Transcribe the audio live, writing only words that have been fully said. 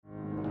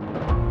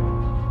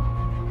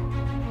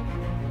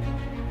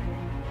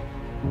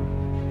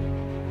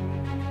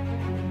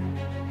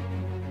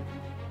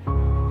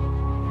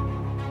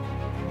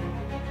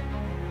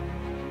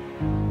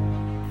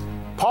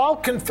Paul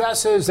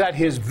confesses that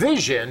his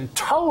vision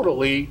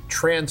totally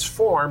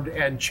transformed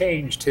and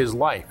changed his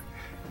life.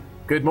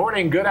 Good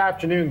morning, good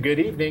afternoon, good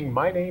evening.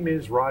 My name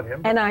is Rod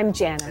Hember. And I'm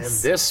Janice.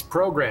 And this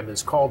program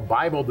is called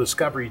Bible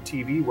Discovery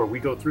TV, where we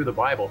go through the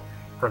Bible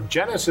from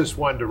Genesis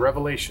 1 to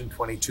Revelation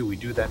 22. We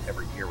do that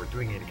every year. We're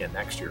doing it again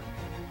next year.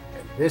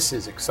 And this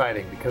is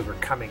exciting because we're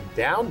coming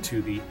down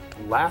to the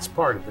last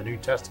part of the New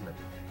Testament.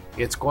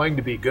 It's going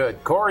to be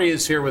good. Corey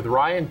is here with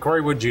Ryan. Corey,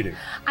 what'd you do?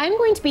 I'm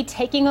going to be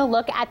taking a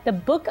look at the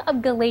book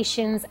of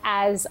Galatians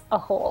as a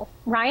whole.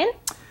 Ryan?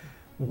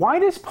 Why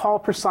does Paul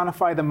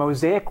personify the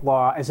Mosaic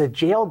Law as a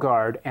jail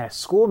guard and a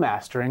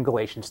schoolmaster in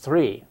Galatians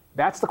 3?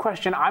 That's the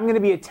question I'm going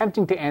to be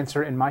attempting to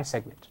answer in my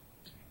segment.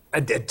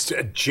 A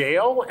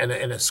jail and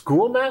a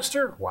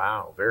schoolmaster?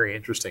 Wow, very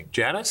interesting.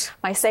 Janice?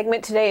 My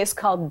segment today is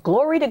called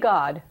Glory to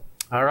God.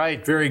 All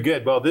right, very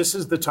good. Well, this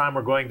is the time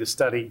we're going to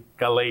study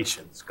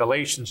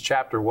Galatians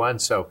chapter 1.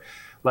 So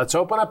let's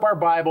open up our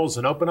Bibles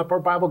and open up our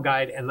Bible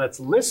guide, and let's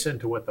listen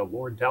to what the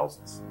Lord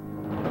tells us.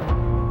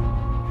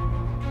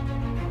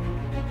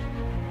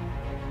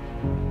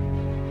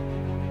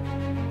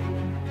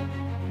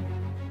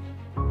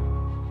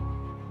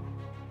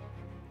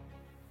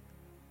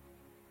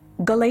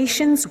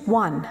 Galatians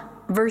 1,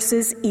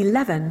 verses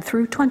 11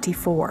 through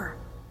 24.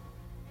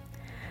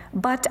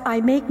 But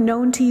I make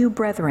known to you,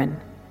 brethren,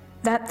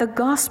 that the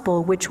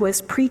gospel which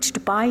was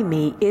preached by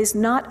me is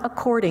not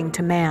according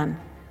to man.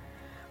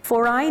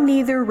 For I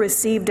neither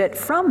received it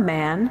from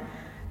man,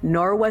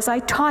 nor was I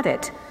taught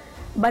it,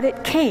 but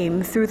it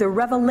came through the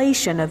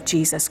revelation of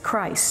Jesus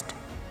Christ.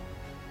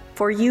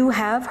 For you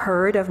have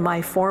heard of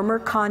my former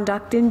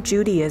conduct in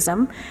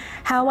Judaism,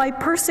 how I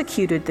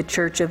persecuted the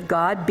church of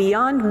God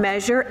beyond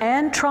measure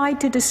and tried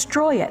to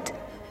destroy it.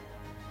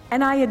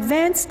 And I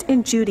advanced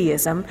in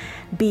Judaism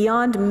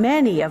beyond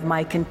many of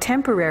my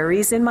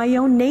contemporaries in my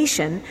own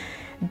nation,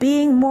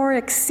 being more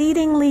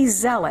exceedingly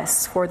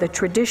zealous for the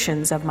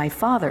traditions of my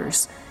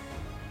fathers.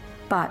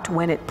 But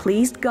when it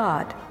pleased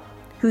God,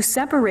 who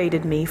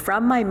separated me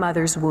from my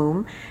mother's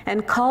womb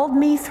and called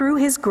me through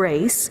his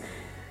grace,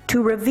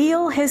 to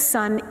reveal his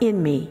Son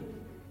in me,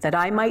 that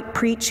I might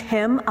preach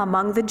him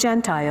among the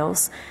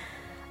Gentiles,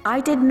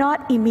 I did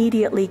not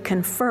immediately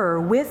confer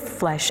with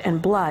flesh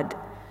and blood,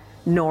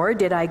 nor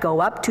did I go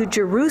up to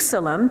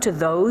Jerusalem to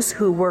those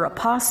who were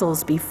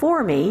apostles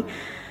before me,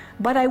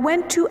 but I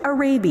went to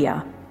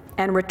Arabia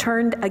and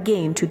returned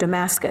again to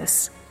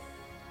Damascus.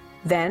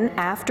 Then,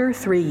 after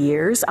 3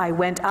 years, I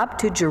went up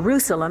to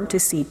Jerusalem to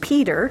see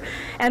Peter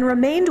and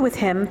remained with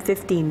him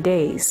 15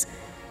 days.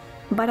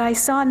 But I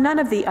saw none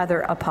of the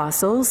other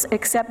apostles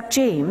except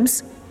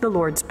James, the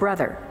Lord's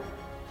brother.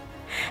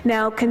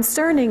 Now,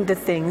 concerning the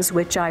things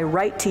which I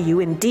write to you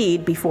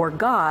indeed before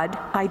God,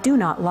 I do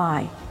not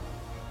lie.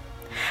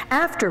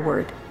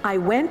 Afterward, I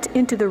went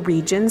into the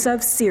regions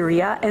of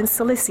Syria and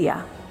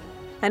Cilicia,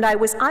 and I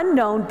was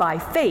unknown by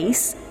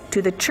face to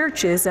the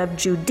churches of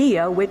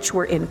Judea which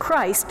were in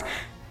Christ,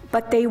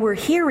 but they were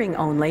hearing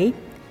only,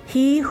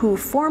 he who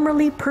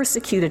formerly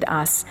persecuted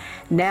us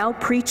now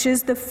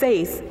preaches the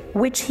faith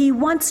which he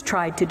once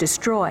tried to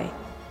destroy,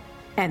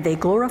 and they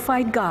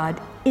glorified God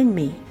in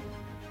me.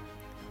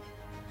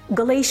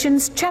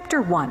 Galatians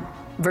chapter 1,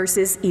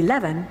 verses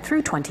 11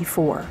 through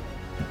 24.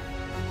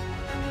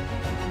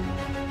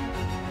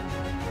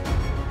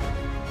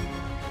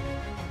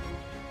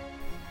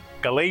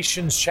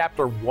 Galatians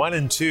chapter 1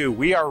 and 2,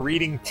 we are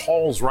reading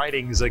Paul's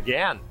writings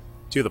again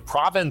to the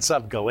province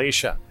of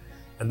Galatia.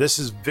 And this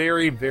is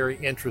very, very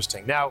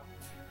interesting. Now,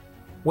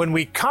 when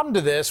we come to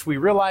this, we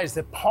realize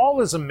that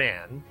Paul is a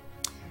man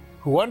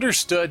who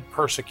understood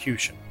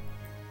persecution.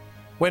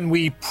 When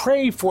we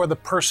pray for the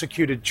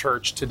persecuted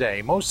church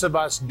today, most of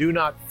us do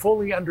not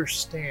fully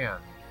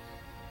understand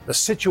the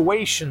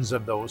situations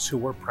of those who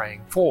we're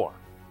praying for.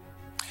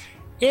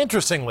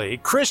 Interestingly,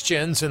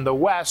 Christians in the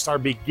West are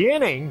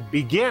beginning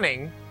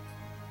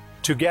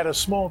to get a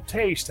small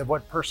taste of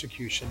what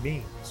persecution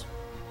means.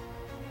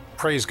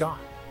 Praise God.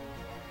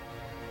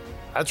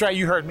 That's right,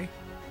 you heard me.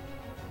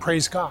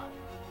 Praise God.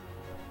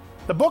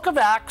 The book of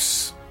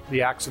Acts,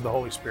 the Acts of the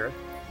Holy Spirit,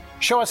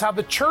 show us how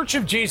the Church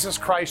of Jesus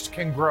Christ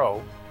can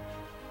grow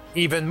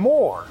even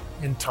more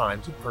in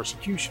times of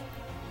persecution.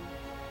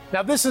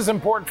 Now, this is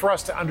important for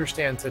us to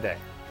understand today.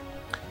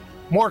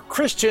 More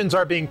Christians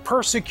are being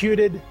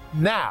persecuted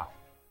now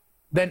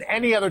than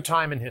any other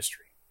time in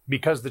history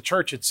because the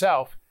church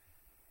itself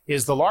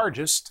is the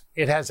largest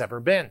it has ever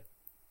been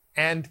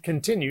and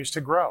continues to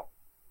grow.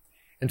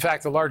 In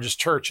fact, the largest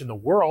church in the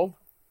world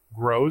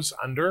grows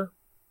under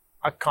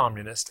a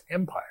communist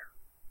empire.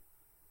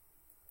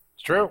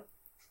 It's true.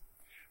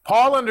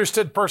 Paul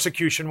understood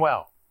persecution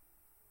well.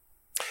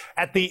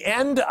 At the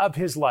end of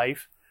his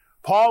life,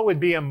 Paul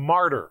would be a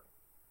martyr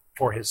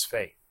for his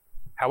faith.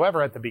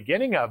 However, at the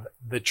beginning of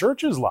the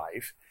church's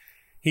life,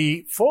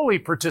 he fully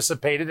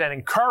participated and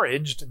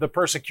encouraged the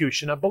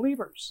persecution of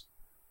believers.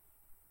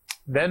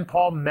 Then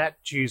Paul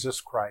met Jesus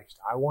Christ.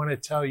 I want to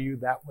tell you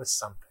that was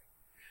something.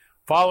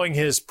 Following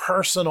his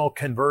personal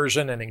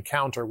conversion and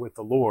encounter with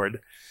the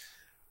Lord,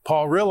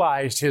 Paul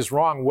realized his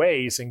wrong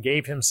ways and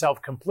gave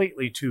himself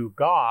completely to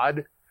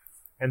God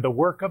and the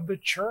work of the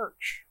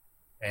church.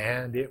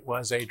 And it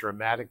was a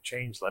dramatic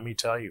change, let me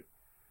tell you.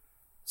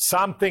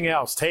 Something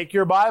else. Take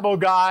your Bible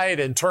guide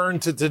and turn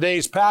to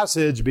today's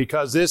passage,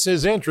 because this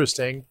is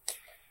interesting.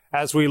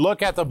 As we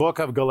look at the book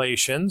of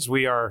Galatians,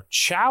 we are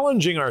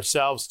challenging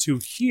ourselves to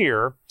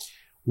hear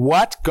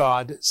what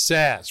God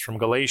says from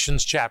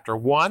Galatians chapter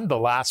 1, the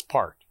last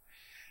part.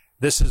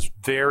 This is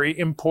very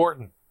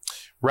important.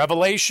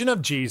 Revelation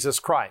of Jesus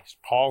Christ.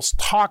 Paul's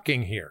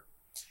talking here.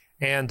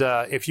 And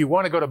if you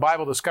want to go to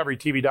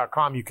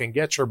BibleDiscoveryTV.com, you can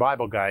get your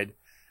Bible guide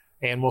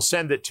and we'll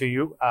send it to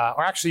you.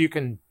 Or actually, you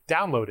can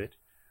download it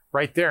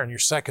right there, and you're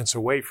seconds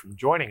away from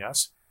joining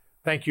us.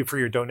 Thank you for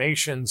your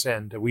donations,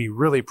 and we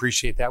really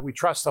appreciate that. We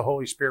trust the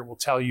Holy Spirit will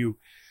tell you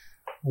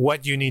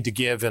what you need to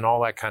give and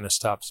all that kind of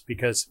stuff,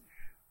 because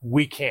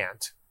we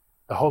can't.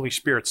 The Holy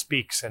Spirit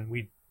speaks, and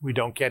we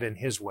don't get in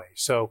his way.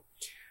 So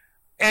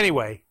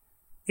anyway,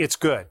 it's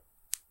good.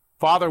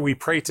 Father, we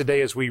pray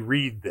today as we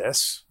read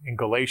this in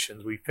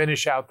Galatians, we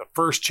finish out the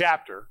first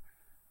chapter,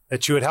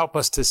 that you would help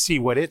us to see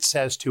what it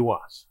says to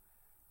us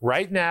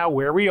right now,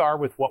 where we are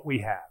with what we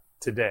have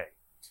today.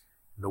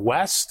 In the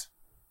West,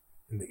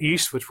 in the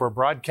East, which we're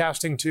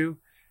broadcasting to,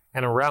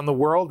 and around the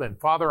world. And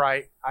Father,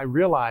 I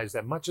realize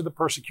that much of the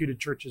persecuted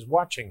church is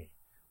watching me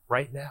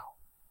right now.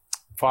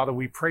 Father,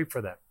 we pray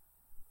for them.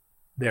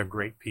 They're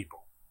great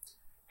people.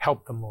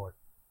 Help them, Lord.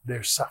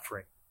 They're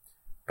suffering.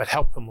 But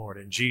help them, Lord,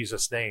 in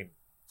Jesus' name.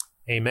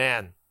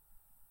 Amen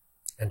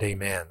and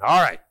amen.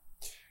 All right.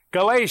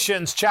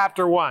 Galatians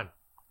chapter 1.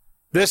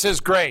 This is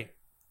great.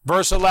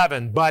 Verse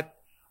 11. But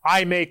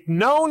I make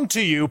known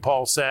to you,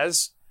 Paul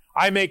says,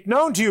 I make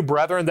known to you,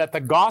 brethren, that the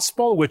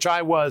gospel which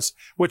was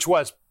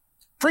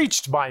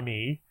preached by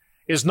me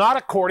is not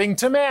according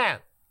to man,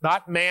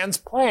 not man's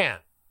plan.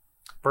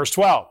 Verse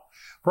 12.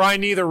 For I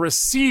neither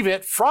receive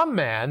it from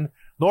man,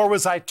 nor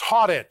was I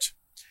taught it,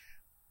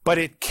 but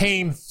it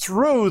came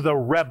through the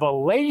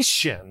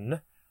revelation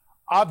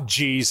of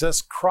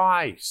Jesus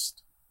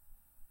Christ.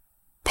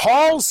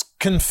 Paul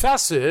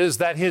confesses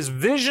that his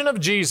vision of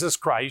Jesus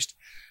Christ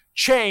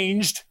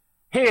changed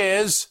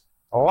his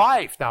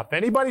life. Now, if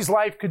anybody's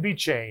life could be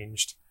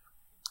changed,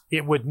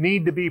 it would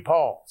need to be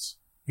Paul's.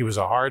 He was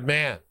a hard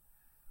man.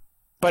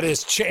 But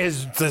his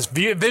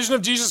vision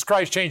of Jesus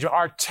Christ changed.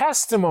 Our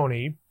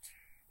testimony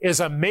is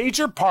a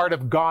major part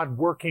of God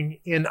working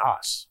in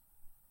us.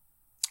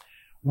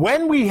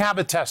 When we have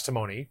a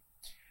testimony,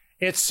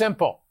 it's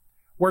simple.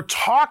 We're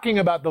talking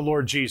about the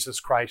Lord Jesus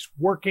Christ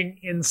working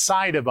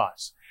inside of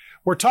us.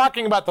 We're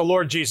talking about the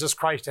Lord Jesus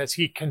Christ as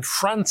he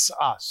confronts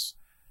us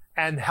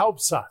and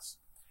helps us.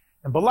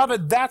 And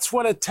beloved, that's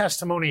what a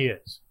testimony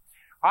is.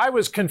 I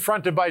was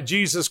confronted by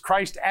Jesus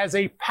Christ as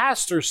a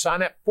pastor's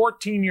son at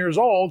 14 years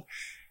old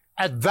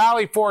at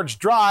Valley Forge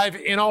Drive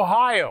in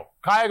Ohio,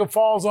 Cuyahoga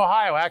Falls,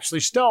 Ohio, actually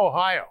still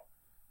Ohio.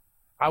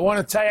 I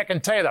can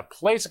tell you the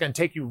place. I can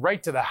take you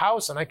right to the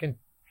house, and I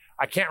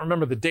can't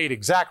remember the date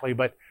exactly,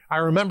 but I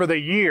remember the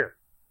year.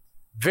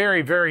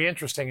 Very, very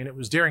interesting, and it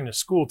was during the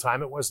school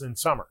time. It wasn't in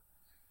summer.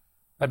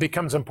 That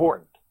becomes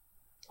important.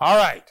 All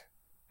right.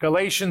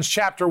 Galatians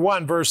chapter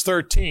 1, verse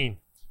 13.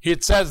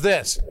 It says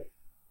this,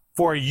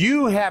 for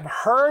you have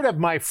heard of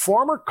my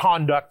former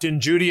conduct in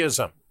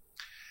Judaism,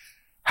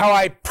 how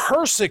I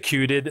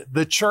persecuted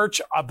the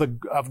church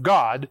of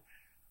God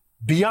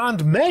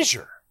beyond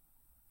measure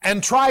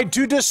and tried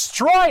to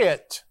destroy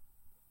it.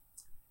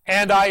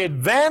 And I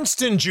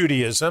advanced in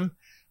Judaism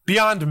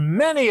beyond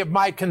many of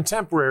my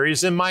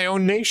contemporaries in my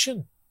own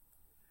nation,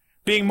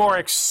 being more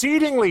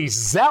exceedingly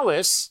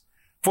zealous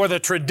for the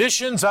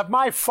traditions of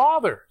my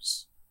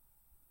fathers.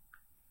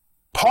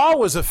 Paul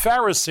was a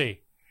Pharisee.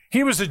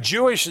 He was a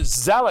Jewish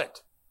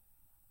zealot.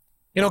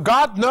 You know,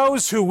 God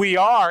knows who we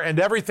are and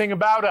everything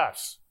about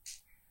us.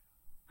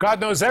 God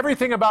knows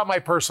everything about my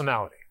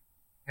personality.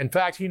 In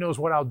fact, he knows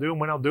what I'll do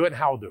and when I'll do it and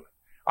how I'll do it.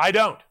 I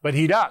don't, but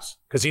he does,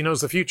 because he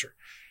knows the future.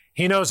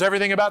 He knows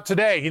everything about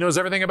today. He knows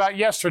everything about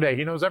yesterday.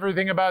 He knows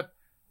everything about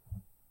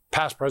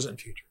past, present, and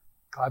future.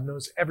 God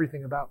knows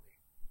everything about me.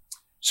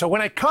 So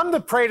when I come to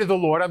pray to the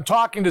Lord, I'm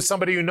talking to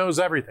somebody who knows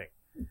everything.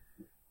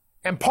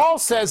 And Paul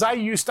says, I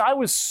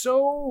was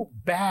so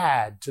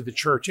bad to the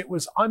church. It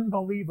was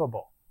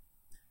unbelievable.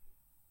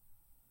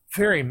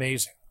 Very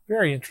amazing.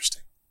 Very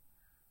interesting.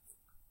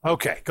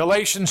 Okay,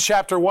 Galatians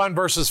chapter 1,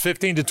 verses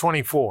 15 to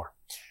 24.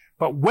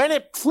 But when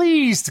it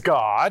pleased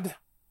God,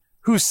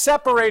 who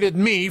separated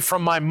me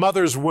from my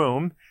mother's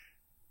womb,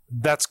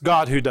 that's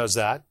God who does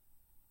that,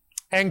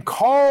 and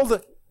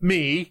called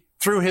me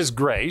through his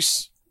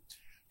grace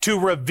to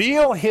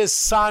reveal his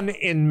Son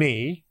in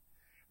me,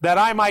 that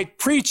I might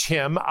preach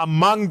him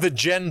among the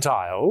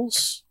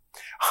Gentiles,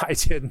 I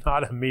did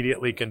not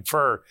immediately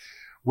confer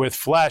with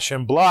flesh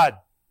and blood,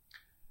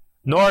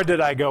 nor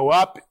did I go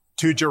up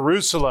to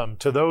Jerusalem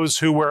to those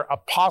who were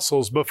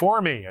apostles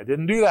before me. I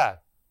didn't do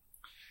that.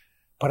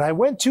 But I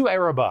went to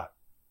Arabah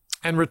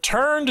and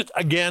returned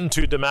again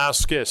to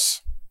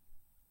Damascus.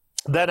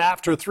 Then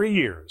after 3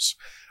 years,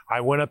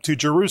 I went up to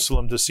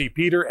Jerusalem to see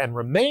Peter and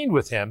remained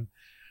with him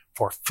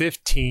for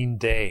 15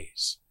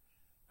 days.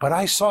 But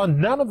I saw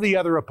none of the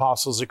other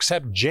apostles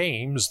except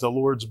James, the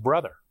Lord's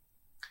brother.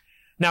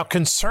 Now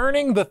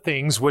concerning the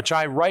things which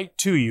I write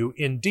to you,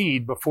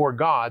 indeed, before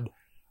God,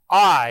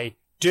 I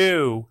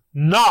do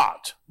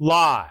not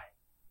lie.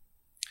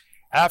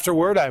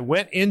 Afterward, I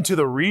went into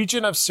the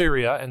region of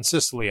Syria and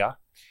Cilicia,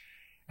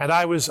 and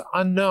I was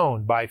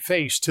unknown by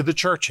face to the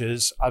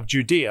churches of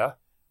Judea,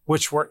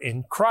 which were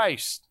in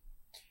Christ.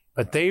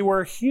 But they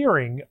were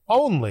hearing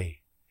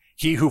only,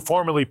 he who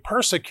formerly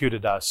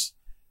persecuted us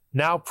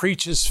now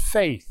preaches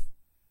faith,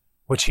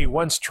 which he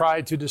once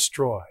tried to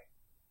destroy.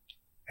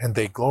 And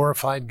they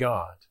glorified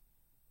God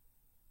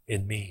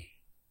in me.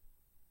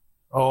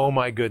 Oh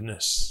my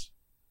goodness.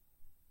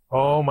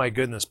 Oh my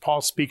goodness.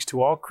 Paul speaks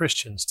to all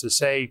Christians to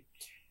say,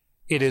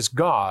 it is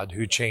God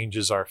who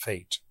changes our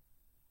fate.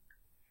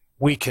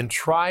 We can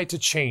try to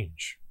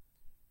change,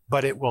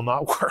 but it will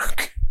not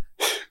work.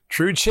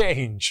 True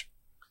change,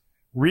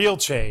 real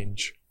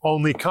change,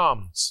 only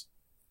comes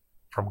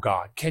from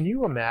God. Can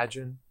you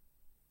imagine?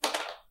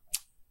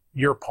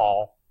 You're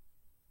Paul.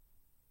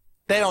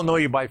 They don't know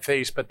you by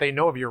face, but they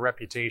know of your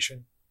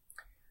reputation.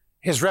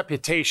 His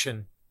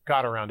reputation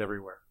got around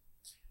everywhere.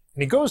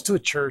 And he goes to a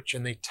church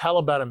and they tell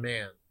about a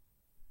man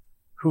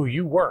who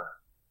you were,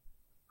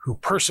 who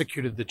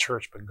persecuted the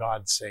church, but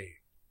God saved.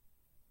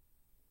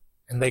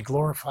 And they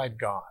glorified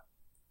God.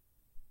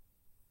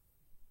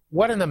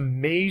 What an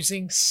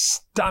amazing,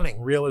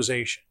 stunning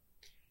realization.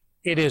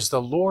 It is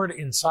the Lord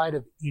inside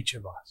of each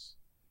of us.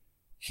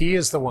 He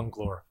is the one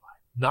glorified,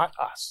 not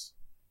us,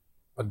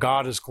 but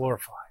God is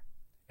glorified.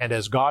 And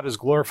as God is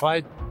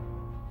glorified,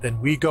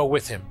 then we go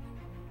with him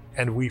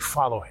and we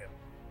follow him.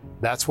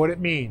 That's what it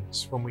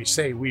means when we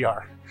say we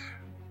are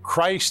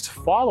Christ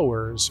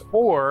followers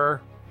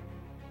or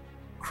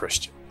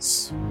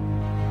Christians.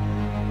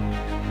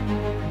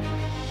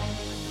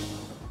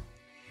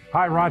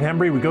 Hi, Rod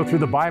Hembry. We go through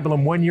the Bible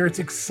in 1 year. It's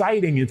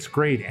exciting. It's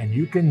great. And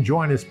you can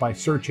join us by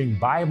searching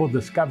Bible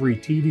Discovery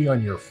TV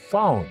on your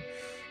phone.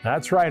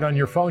 That's right, on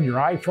your phone, your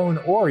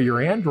iPhone or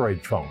your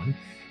Android phone.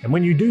 And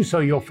when you do so,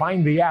 you'll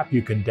find the app.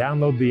 You can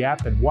download the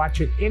app and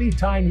watch it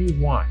anytime you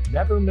want.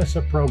 Never miss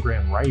a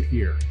program right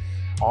here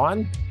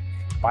on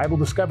Bible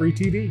Discovery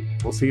TV.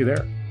 We'll see you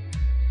there.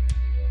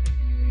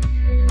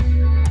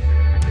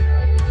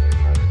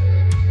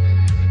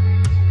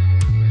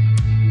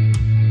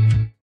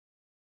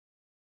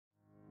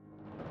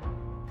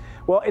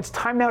 Well, it's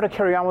time now to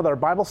carry on with our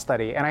Bible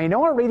study, and I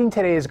know our reading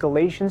today is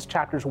Galatians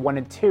chapters 1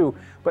 and 2,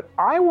 but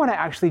I want to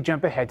actually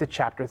jump ahead to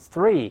chapter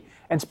 3,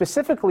 and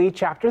specifically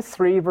chapter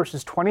 3,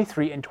 verses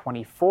 23 and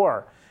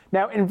 24.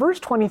 Now, in verse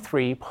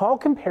 23, Paul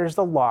compares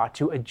the law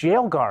to a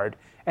jail guard,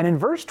 and in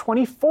verse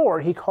 24,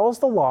 he calls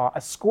the law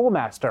a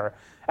schoolmaster.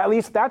 At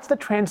least that's the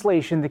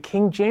translation the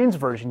King James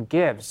Version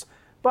gives.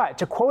 But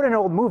to quote an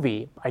old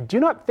movie, I do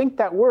not think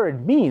that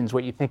word means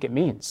what you think it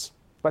means.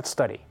 Let's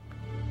study.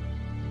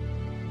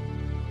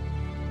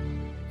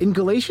 In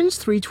Galatians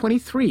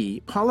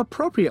 3:23, Paul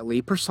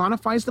appropriately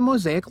personifies the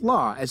Mosaic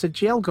law as a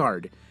jail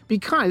guard,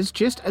 because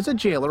just as a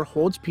jailer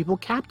holds people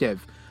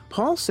captive,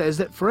 Paul says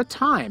that for a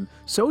time,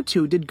 so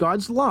too did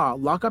God's law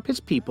lock up his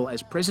people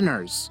as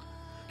prisoners.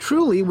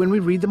 Truly, when we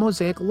read the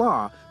Mosaic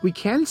law, we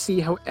can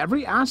see how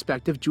every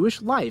aspect of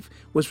Jewish life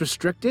was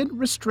restricted,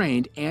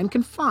 restrained, and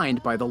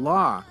confined by the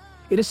law.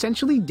 It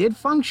essentially did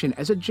function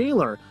as a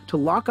jailer to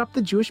lock up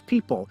the Jewish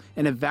people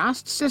in a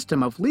vast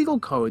system of legal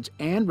codes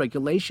and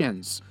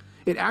regulations.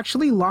 It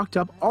actually locked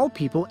up all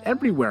people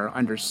everywhere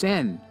under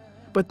sin.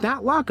 But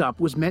that lockup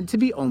was meant to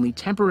be only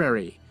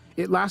temporary.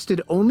 It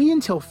lasted only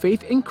until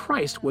faith in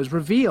Christ was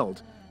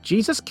revealed.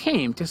 Jesus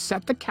came to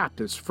set the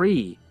captives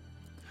free.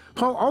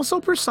 Paul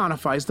also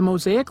personifies the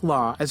Mosaic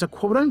law as a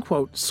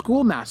quote-unquote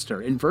schoolmaster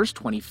in verse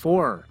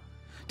 24.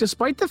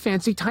 Despite the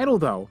fancy title,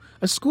 though,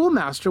 a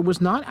schoolmaster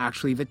was not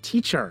actually the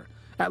teacher,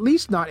 at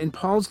least not in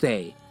Paul's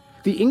day.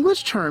 The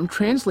English term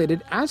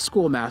translated as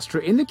schoolmaster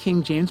in the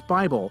King James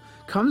Bible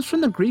comes from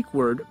the Greek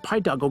word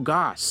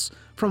paidagogos,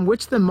 from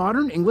which the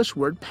modern English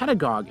word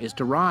pedagogue is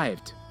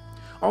derived.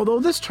 Although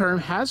this term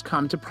has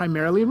come to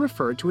primarily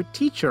refer to a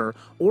teacher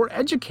or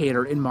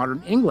educator in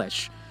modern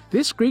English,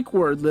 this Greek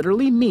word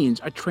literally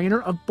means a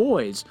trainer of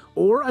boys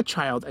or a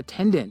child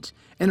attendant,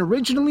 and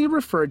originally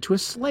referred to a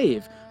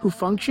slave who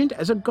functioned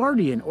as a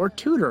guardian or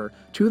tutor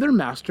to their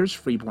master's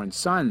freeborn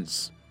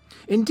sons.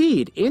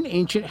 Indeed, in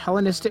ancient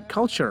Hellenistic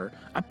culture,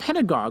 a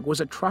pedagogue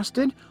was a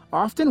trusted,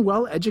 often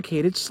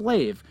well-educated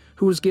slave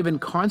who was given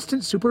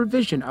constant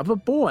supervision of a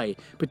boy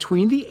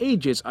between the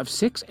ages of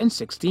 6 and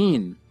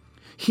 16.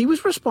 He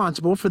was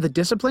responsible for the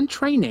discipline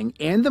training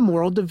and the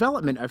moral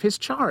development of his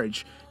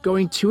charge,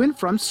 going to and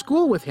from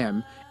school with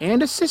him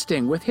and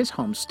assisting with his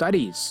home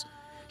studies.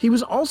 He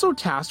was also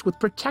tasked with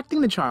protecting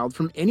the child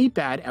from any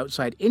bad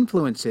outside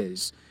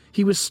influences.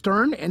 He was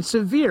stern and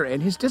severe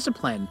in his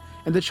discipline,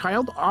 and the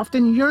child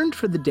often yearned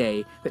for the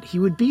day that he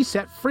would be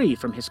set free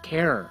from his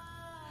care.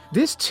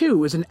 This,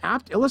 too, is an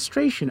apt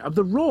illustration of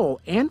the role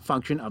and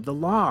function of the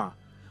law.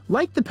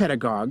 Like the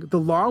pedagogue, the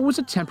law was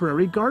a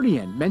temporary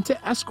guardian meant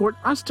to escort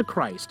us to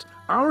Christ,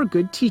 our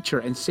good teacher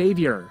and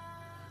Savior.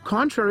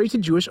 Contrary to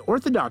Jewish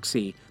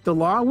orthodoxy, the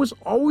law was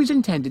always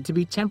intended to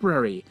be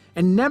temporary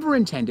and never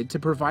intended to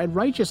provide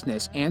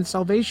righteousness and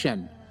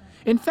salvation.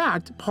 In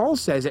fact, Paul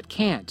says it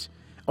can't.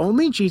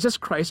 Only Jesus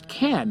Christ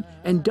can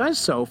and does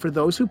so for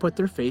those who put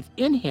their faith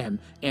in him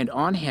and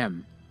on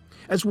him.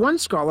 As one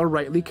scholar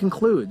rightly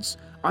concludes,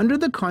 under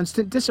the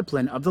constant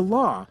discipline of the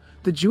law,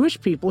 the Jewish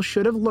people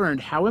should have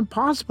learned how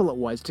impossible it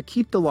was to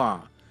keep the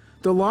law.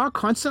 The law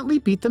constantly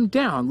beat them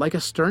down like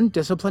a stern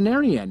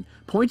disciplinarian,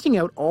 pointing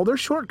out all their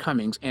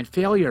shortcomings and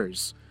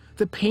failures.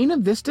 The pain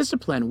of this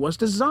discipline was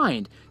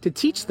designed to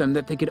teach them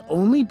that they could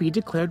only be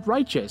declared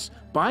righteous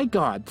by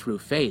God through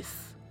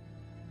faith.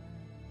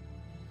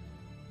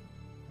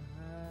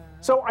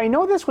 So I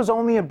know this was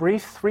only a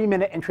brief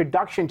 3-minute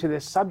introduction to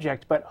this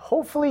subject, but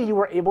hopefully you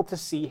were able to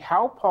see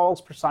how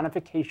Paul's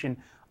personification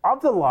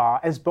of the law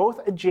as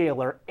both a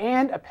jailer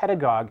and a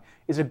pedagogue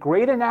is a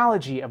great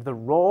analogy of the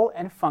role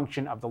and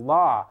function of the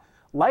law.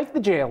 Like the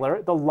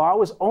jailer, the law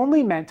was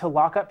only meant to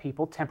lock up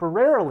people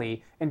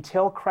temporarily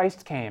until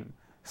Christ came.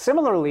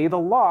 Similarly, the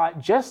law,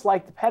 just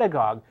like the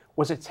pedagogue,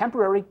 was a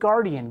temporary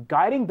guardian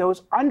guiding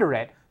those under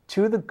it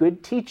to the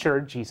good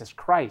teacher, Jesus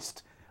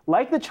Christ.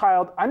 Like the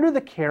child under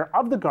the care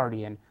of the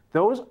guardian,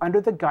 those under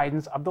the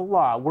guidance of the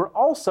law were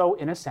also,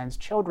 in a sense,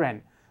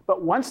 children.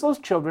 But once those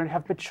children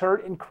have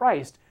matured in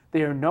Christ,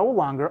 they are no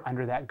longer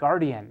under that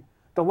guardian.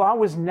 The law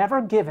was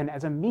never given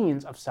as a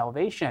means of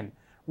salvation.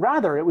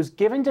 Rather, it was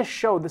given to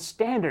show the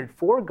standard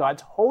for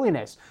God's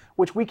holiness,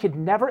 which we could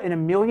never in a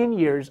million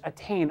years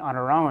attain on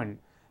our own.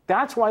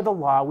 That's why the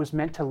law was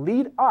meant to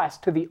lead us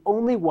to the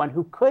only one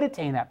who could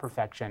attain that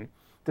perfection,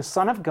 the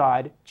Son of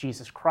God,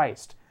 Jesus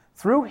Christ.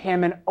 Through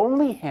him and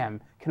only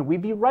him can we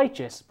be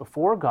righteous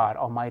before God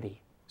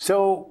Almighty.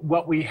 So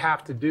what we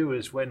have to do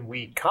is when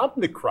we come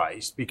to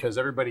Christ, because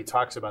everybody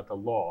talks about the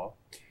law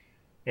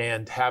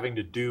and having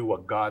to do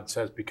what God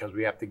says because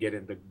we have to get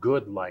in the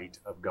good light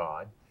of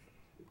God,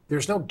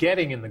 there's no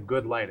getting in the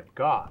good light of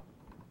God.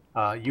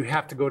 You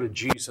have to go to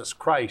Jesus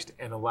Christ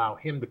and allow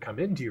him to come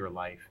into your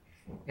life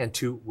and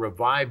to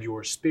revive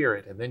your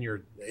spirit. And then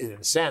you're, in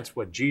a sense,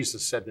 what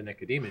Jesus said to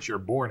Nicodemus, you're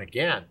born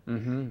again.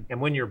 Mm-hmm.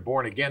 And when you're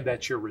born again,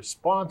 that's your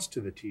response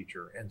to the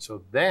teacher. And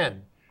so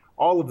then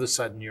all of a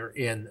sudden you're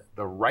in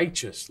the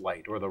righteous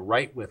light or the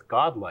right with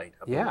God light.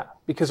 Yeah,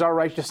 because our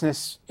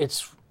righteousness,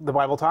 the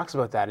Bible talks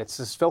about that. It's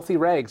as filthy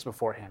rags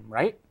before him,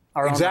 right?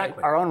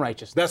 Exactly. Our own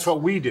righteousness. That's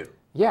what we do.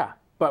 Yeah,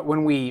 but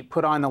when we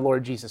put on the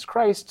Lord Jesus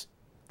Christ,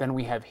 then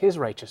we have his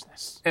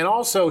righteousness. And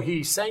also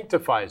he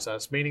sanctifies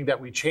us, meaning that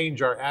we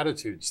change our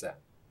attitudes then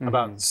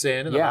about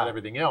sin and about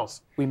everything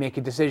else. We make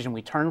a decision.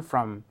 We turn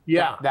from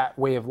that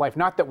way of life.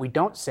 Not that we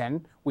don't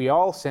sin. We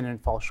all sin and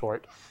fall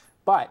short.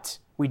 But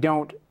we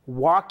don't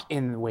walk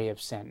in the way of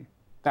sin.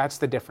 That's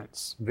the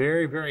difference.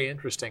 Very, very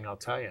interesting, I'll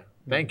tell you.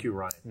 Thank you,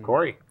 Ryan.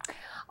 Corey.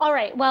 All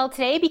right, well,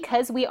 today,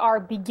 because we are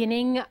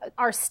beginning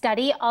our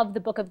study of the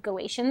book of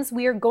Galatians,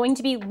 we are going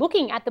to be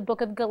looking at the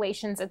book of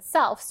Galatians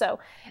itself. So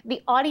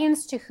the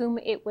audience to whom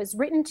it was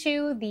written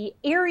to, the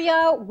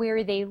area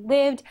where they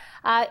lived,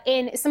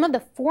 and some of the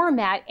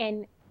format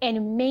and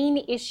main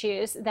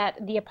issues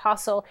that the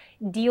apostle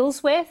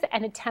deals with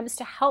and attempts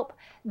to help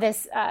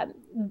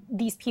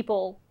these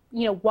people,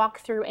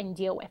 walk through and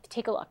deal with.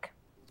 Take a look.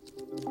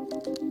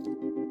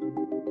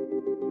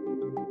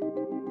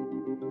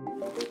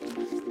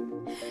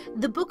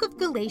 The book of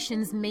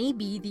Galatians may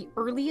be the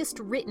earliest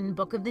written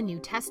book of the New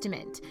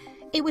Testament.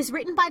 It was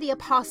written by the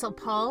Apostle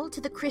Paul to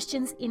the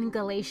Christians in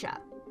Galatia.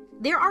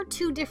 There are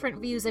two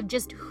different views of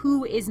just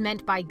who is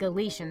meant by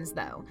Galatians,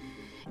 though.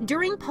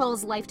 During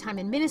Paul's lifetime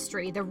in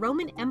ministry, the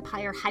Roman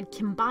Empire had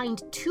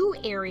combined two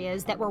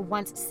areas that were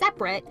once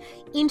separate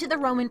into the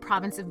Roman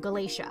province of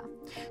Galatia.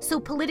 So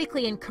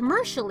politically and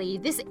commercially,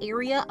 this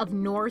area of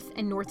north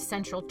and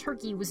north-central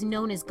Turkey was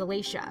known as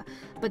Galatia.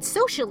 But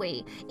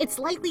socially, it's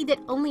likely that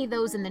only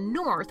those in the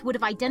north would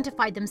have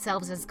identified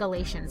themselves as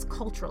Galatians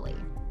culturally.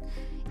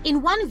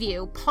 In one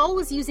view, Paul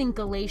was using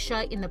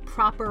Galatia in the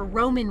proper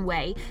Roman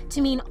way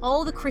to mean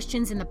all the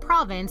Christians in the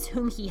province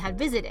whom he had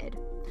visited.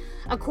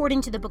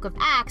 According to the book of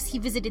Acts, he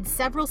visited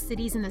several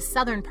cities in the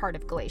southern part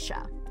of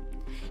Galatia.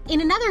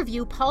 In another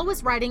view, Paul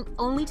was writing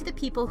only to the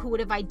people who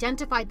would have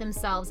identified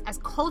themselves as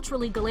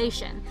culturally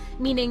Galatian,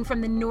 meaning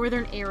from the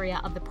northern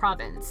area of the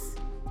province.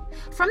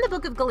 From the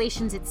book of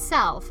Galatians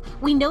itself,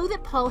 we know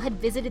that Paul had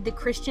visited the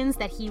Christians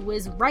that he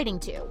was writing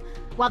to.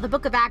 While the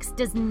book of Acts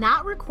does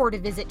not record a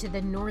visit to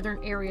the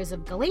northern areas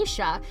of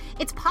Galatia,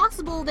 it's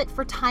possible that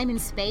for time and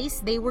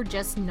space, they were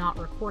just not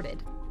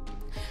recorded.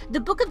 The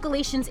book of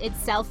Galatians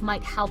itself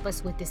might help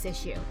us with this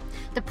issue.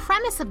 The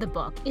premise of the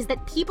book is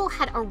that people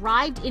had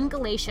arrived in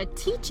Galatia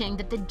teaching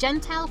that the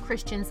Gentile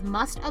Christians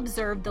must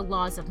observe the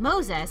laws of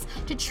Moses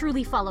to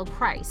truly follow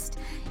Christ.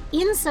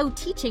 In so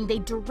teaching, they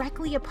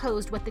directly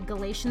opposed what the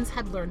Galatians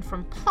had learned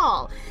from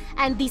Paul,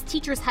 and these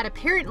teachers had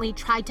apparently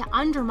tried to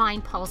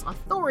undermine Paul's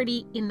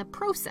authority in the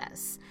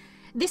process.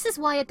 This is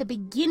why at the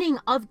beginning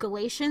of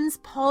Galatians,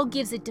 Paul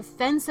gives a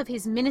defense of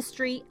his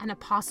ministry and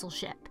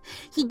apostleship.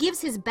 He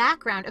gives his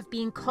background of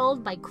being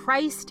called by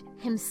Christ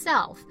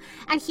himself,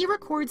 and he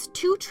records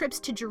 2 trips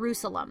to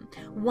Jerusalem,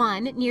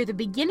 one near the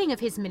beginning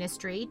of his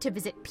ministry to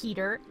visit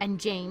Peter and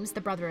James,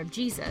 the brother of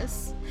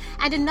Jesus,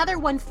 and another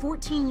one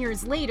 14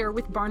 years later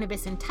with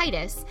Barnabas and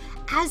Titus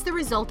as the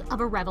result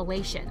of a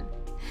revelation.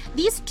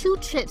 These 2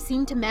 trips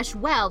seem to mesh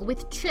well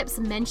with trips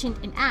mentioned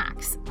in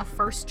Acts, a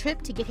first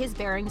trip to get his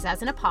bearings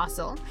as an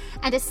apostle,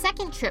 and a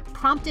second trip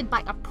prompted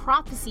by a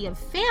prophecy of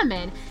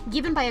famine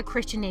given by a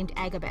Christian named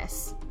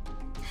Agabus.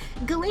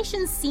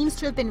 Galatians seems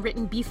to have been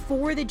written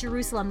before the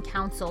Jerusalem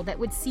Council that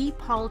would see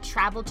Paul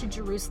travel to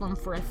Jerusalem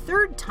for a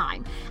 3rd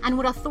time and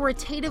would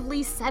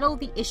authoritatively settle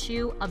the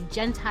issue of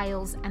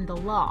Gentiles and the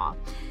law.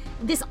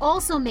 This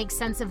also makes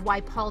sense of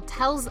why Paul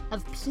tells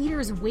of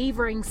Peter's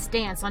wavering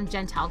stance on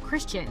Gentile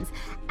Christians.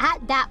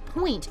 At that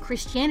point,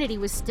 Christianity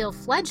was still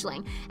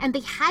fledgling, and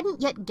they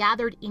hadn't yet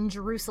gathered in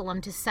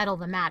Jerusalem to settle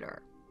the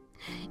matter.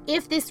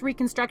 If this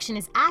reconstruction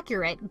is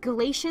accurate,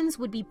 Galatians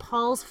would be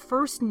Paul's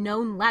first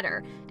known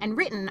letter and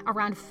written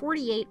around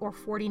 48 or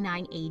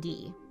 49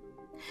 AD.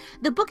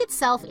 The book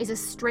itself is a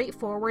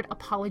straightforward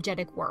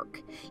apologetic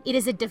work. It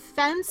is a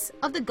defense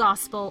of the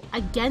gospel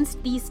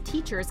against these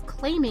teachers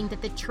claiming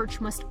that the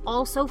church must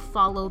also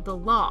follow the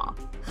law.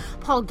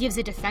 Paul gives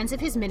a defense of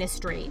his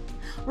ministry,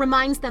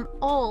 reminds them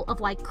all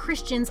of why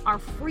Christians are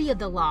free of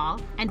the law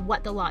and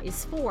what the law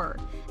is for,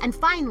 and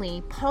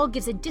finally, Paul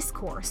gives a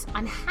discourse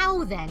on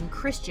how then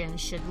Christians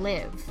should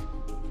live.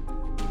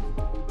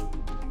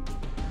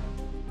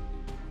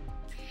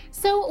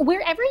 So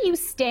wherever you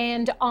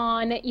stand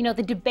on,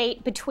 the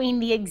debate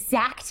between the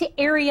exact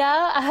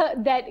area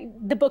that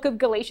the book of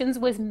Galatians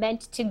was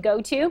meant to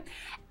go to,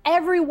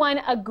 everyone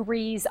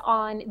agrees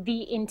on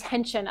the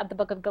intention of the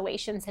book of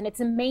Galatians and its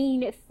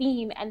main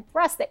theme and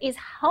thrust that is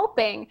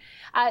helping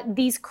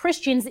these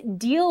Christians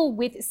deal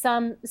with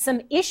some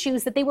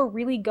issues that they were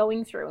really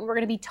going through. And we're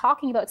going to be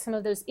talking about some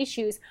of those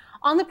issues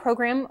on the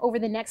program over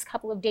the next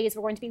couple of days.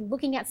 We're going to be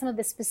looking at some of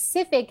the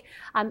specific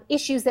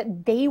issues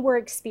that they were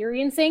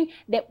experiencing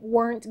that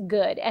weren't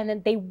good and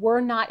that they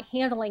were not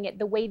handling it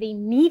the way they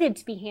needed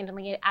to be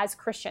handling it as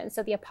Christians.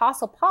 So the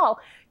Apostle Paul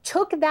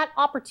took that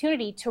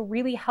opportunity to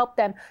really help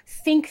them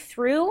think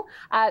through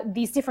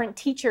these different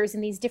teachers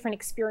and these different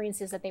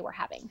experiences that they were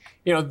having.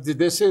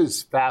 This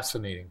is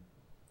fascinating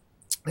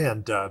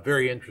and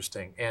very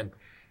interesting. And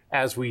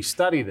as we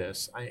study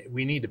this,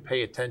 we need to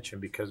pay attention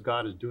because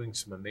God is doing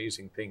some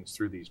amazing things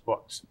through these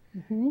books.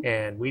 Mm-hmm.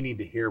 And we need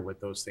to hear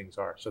what those things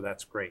are. So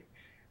that's great.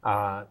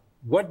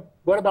 What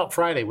about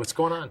Friday? What's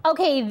going on?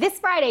 Okay, this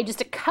Friday,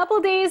 just a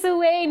couple days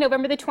away,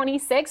 November the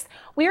 26th,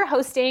 we are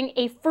hosting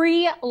a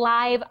free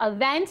live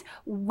event.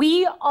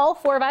 We, all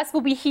 4 of us,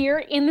 will be here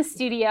in the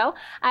studio,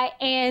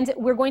 and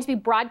we're going to be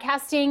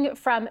broadcasting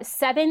from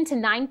 7 to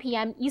 9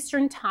 p.m.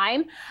 Eastern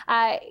Time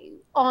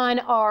on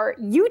our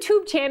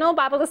YouTube channel,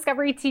 Bible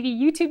Discovery TV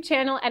YouTube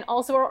channel, and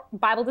also our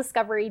Bible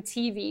Discovery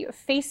TV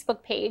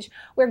Facebook page.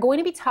 We're going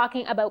to be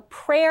talking about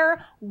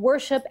prayer,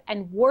 worship,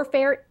 and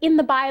warfare in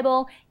the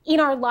Bible,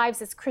 in our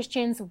lives as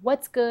Christians,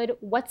 what's good,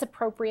 what's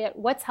appropriate,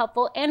 what's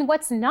helpful, and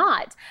what's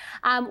not.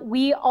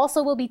 We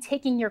also will be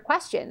taking your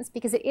questions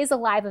because it is a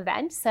live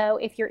event. So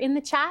if you're in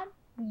the chat,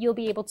 you'll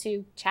be able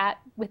to chat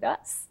with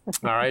us.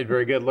 All right,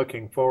 very good.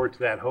 Looking forward to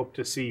that. Hope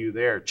to see you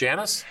there.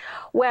 Janice?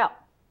 Well,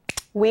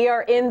 we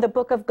are in the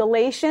book of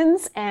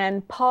Galatians,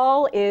 and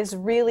Paul is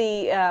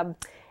really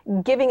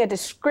giving a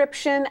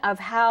description of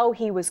how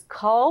he was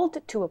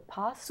called to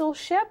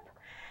apostleship.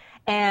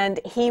 And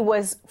he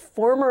was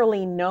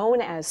formerly known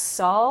as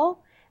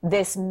Saul,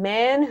 this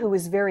man who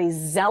was very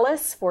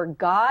zealous for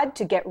God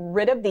to get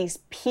rid of these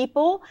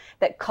people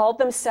that called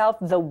themselves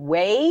the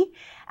Way.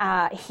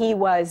 He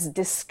was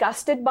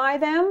disgusted by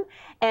them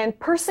and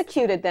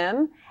persecuted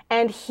them,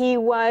 and he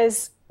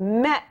was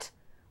met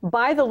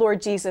by the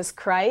Lord Jesus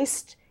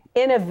Christ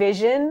in a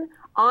vision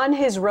on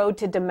his road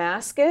to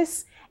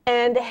Damascus,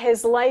 and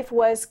his life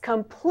was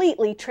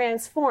completely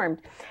transformed.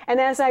 And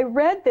as I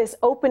read this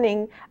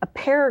opening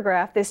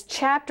paragraph, this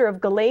chapter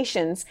of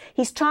Galatians,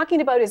 he's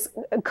talking about his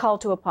call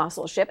to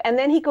apostleship, and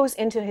then he goes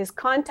into his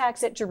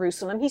contacts at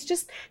Jerusalem. He's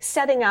just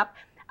setting up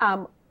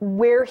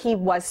where he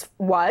was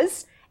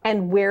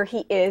and where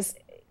he is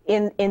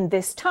in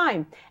this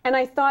time. And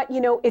I thought,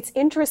 it's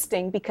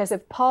interesting because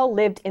if Paul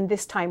lived in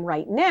this time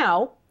right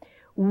now,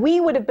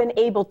 we would have been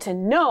able to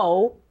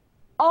know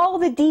all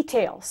the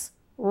details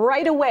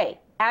right away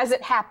as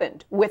it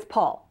happened with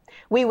Paul.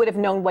 We would have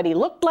known what he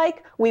looked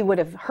like. We would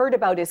have heard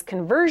about his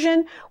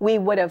conversion. We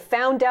would have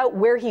found out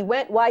where he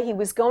went, why he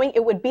was going.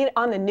 It would be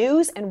on the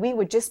news, and we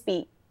would just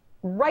be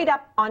right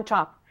up on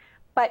top.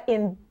 But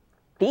in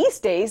these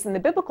days, in the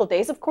biblical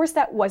days, of course,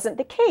 that wasn't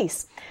the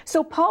case.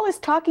 So Paul is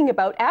talking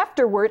about,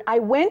 afterward, I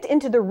went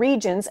into the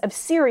regions of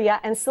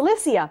Syria and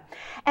Cilicia,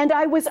 and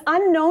I was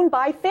unknown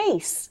by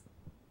face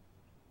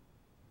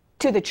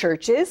to the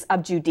churches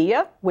of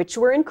Judea, which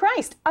were in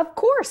Christ. Of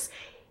course,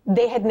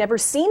 they had never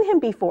seen him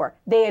before.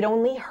 They had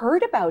only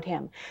heard about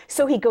him.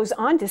 So he goes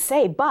on to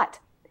say, but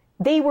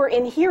They were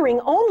in hearing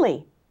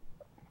only.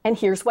 And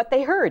here's what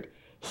they heard.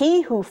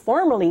 He who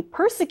formerly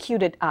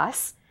persecuted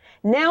us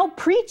now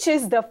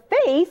preaches the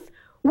faith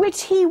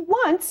which he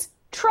once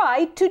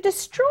tried to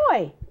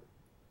destroy.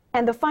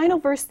 And the final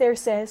verse there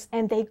says,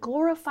 and they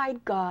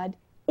glorified God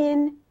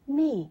in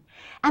me.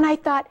 And I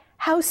thought,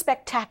 how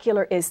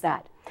spectacular is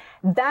that?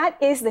 That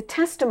is the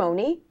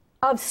testimony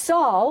of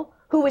Saul,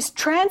 who was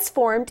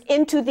transformed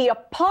into the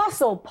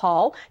Apostle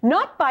Paul,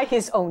 not by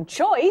his own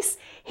choice.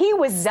 He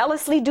was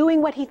zealously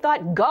doing what he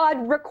thought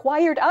God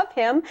required of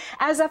him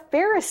as a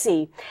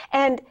Pharisee.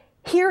 And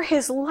here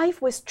his life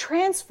was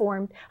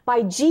transformed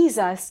by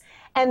Jesus.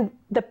 And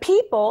the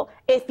people,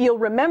 if you'll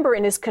remember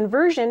in his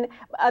conversion,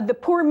 the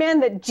poor man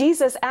that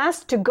Jesus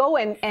asked to go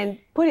and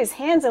put his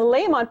hands and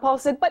lay him on Paul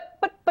said, but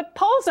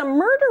Paul's a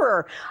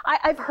murderer.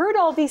 I've heard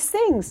all these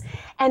things.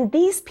 And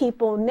these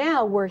people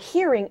now were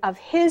hearing of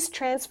his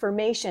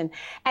transformation.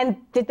 And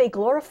did they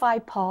glorify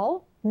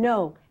Paul?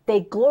 No, they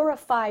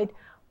glorified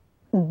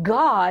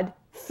God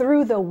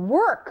through the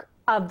work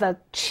of the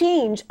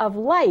change of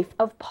life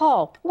of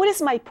Paul. What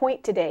is my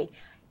point today?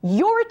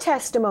 Your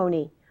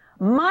testimony,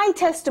 my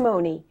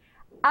testimony,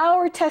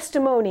 our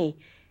testimony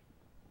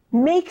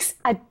makes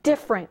a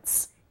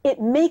difference.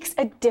 It makes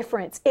a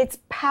difference. It's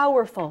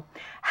powerful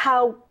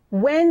how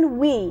when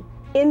we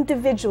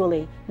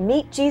individually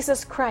meet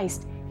Jesus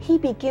Christ, he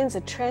begins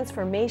a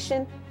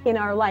transformation in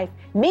our life.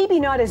 Maybe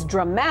not as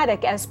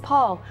dramatic as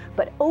Paul,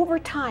 but over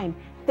time,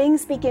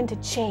 things begin to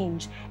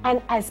change.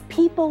 And as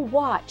people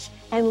watch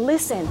and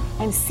listen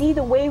and see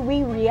the way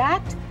we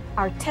react,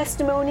 our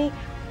testimony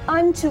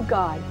unto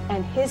God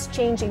and his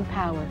changing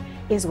power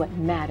is what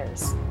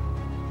matters.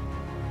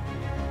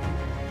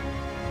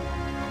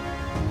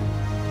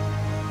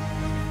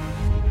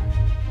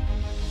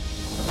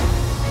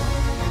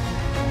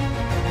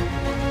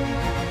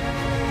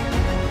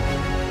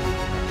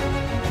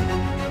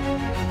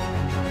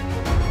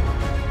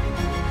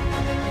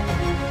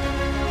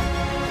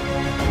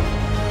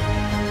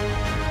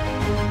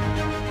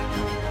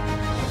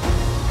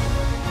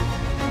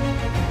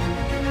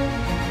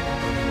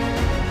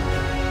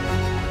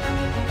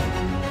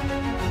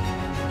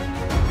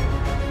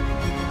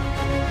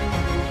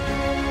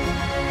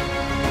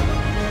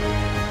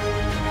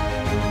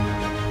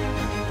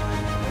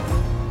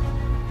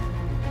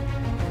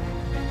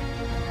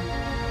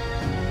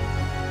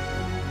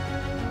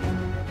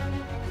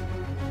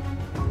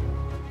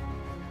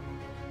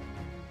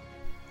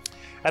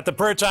 At the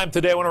prayer time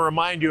today, I want to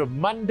remind you of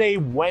Monday,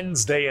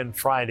 Wednesday, and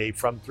Friday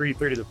from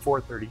 3:30 to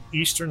 4:30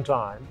 Eastern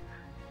Time.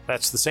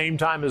 That's the same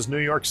time as New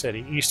York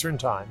City, Eastern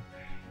Time.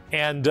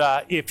 And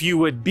if you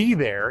would be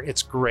there,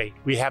 it's great.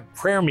 We have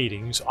prayer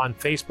meetings on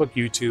Facebook,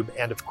 YouTube,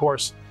 and of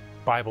course,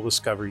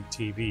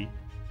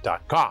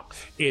 BibleDiscoveryTV.com.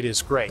 It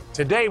is great.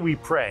 Today we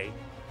pray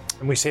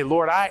and we say,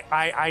 Lord,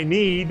 I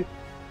need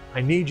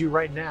you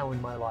right now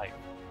in my life.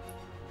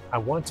 I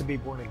want to be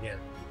born again.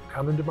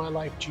 Come into my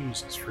life,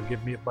 Jesus.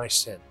 Forgive me of my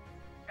sin.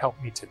 Help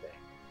me today.